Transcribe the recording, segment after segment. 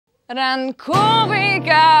Ранковий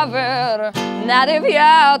кавер на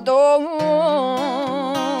 9-му.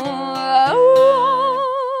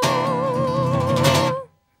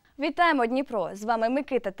 Вітаємо, Дніпро! З вами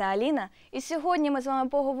Микита та Аліна. І сьогодні ми з вами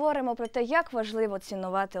поговоримо про те, як важливо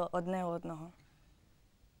цінувати одне одного.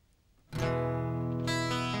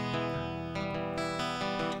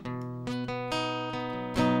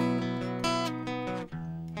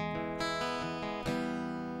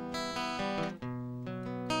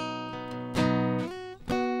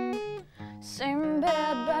 Same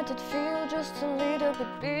bed, but it feels just a little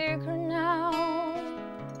bit bigger now.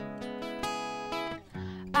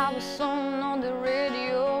 I was on the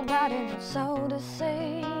radio, but it was so the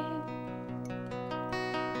same.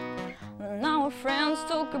 Now our friends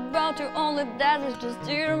talk about you, all of that is just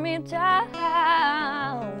tear me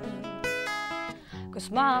down. 'Cause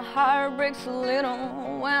my heart breaks a little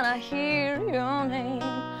when I hear your name.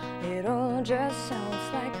 It all just sounds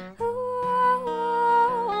like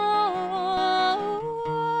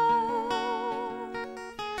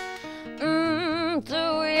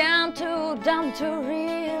too young, too dumb to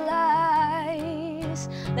realize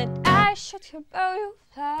that I should have bought you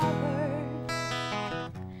flowers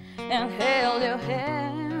and held your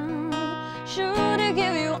hand. Should have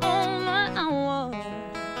give you all my hours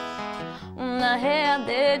when I had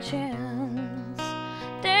the chance.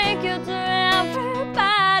 Take you to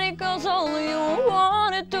everybody, 'cause all you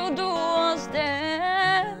wanted to do was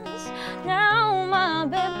dance. Now my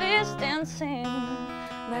baby's dancing,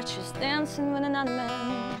 but she's dancing with another man.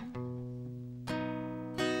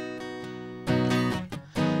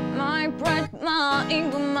 My pride, my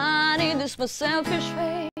ego, my need is my selfish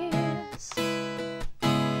face.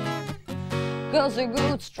 'Cause a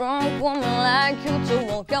good, strong woman like you to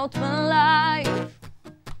walk out my life.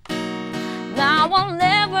 Now I'll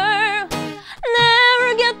never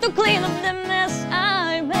get to clean up the mess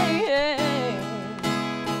I made.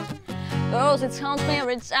 'Cause it haunts me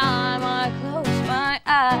every time I close my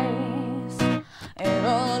eyes. It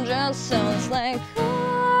all just sounds like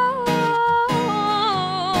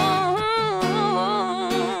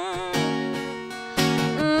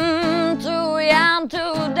too young,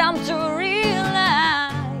 too dumb to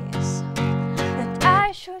realize that I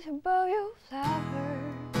should have bought you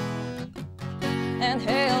flowers and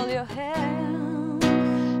held your hand.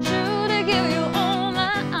 Should have given you all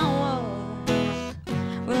my hours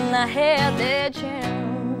when I had the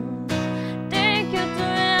chance. Take you to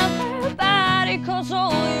everybody, 'cause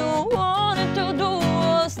all you wanted to do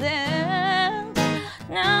was dance.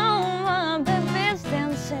 Now my baby's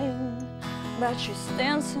dancing, but she's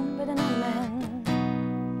dancing with another man.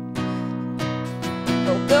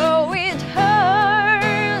 Although it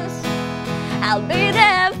hurts, I'll be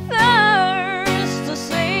there first to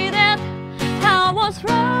say that I was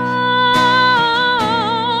wrong.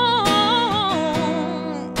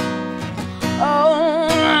 Oh,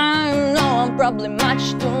 I know I'm probably much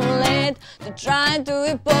too late to try to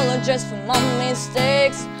apologize for my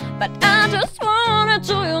mistakes, but I just wanted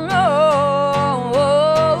to,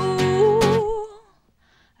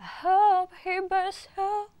 I hope he buys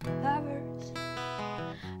your flowers.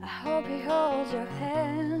 I hope he holds your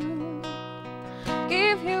hand,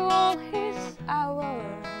 give you all his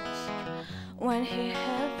hours when he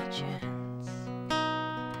had the chance.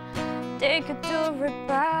 Take it to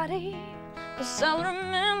everybody, 'cause I'll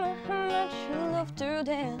remember how much you love to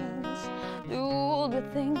dance. Do all the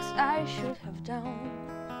things I should have done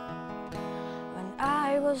when I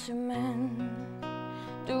was your man.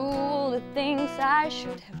 Do all the things I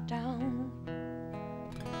should have done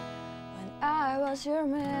when I was your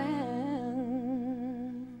man.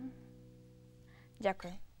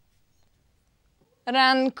 Дякую.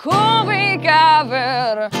 Ранковий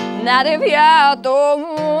кавер на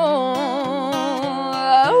 9-му.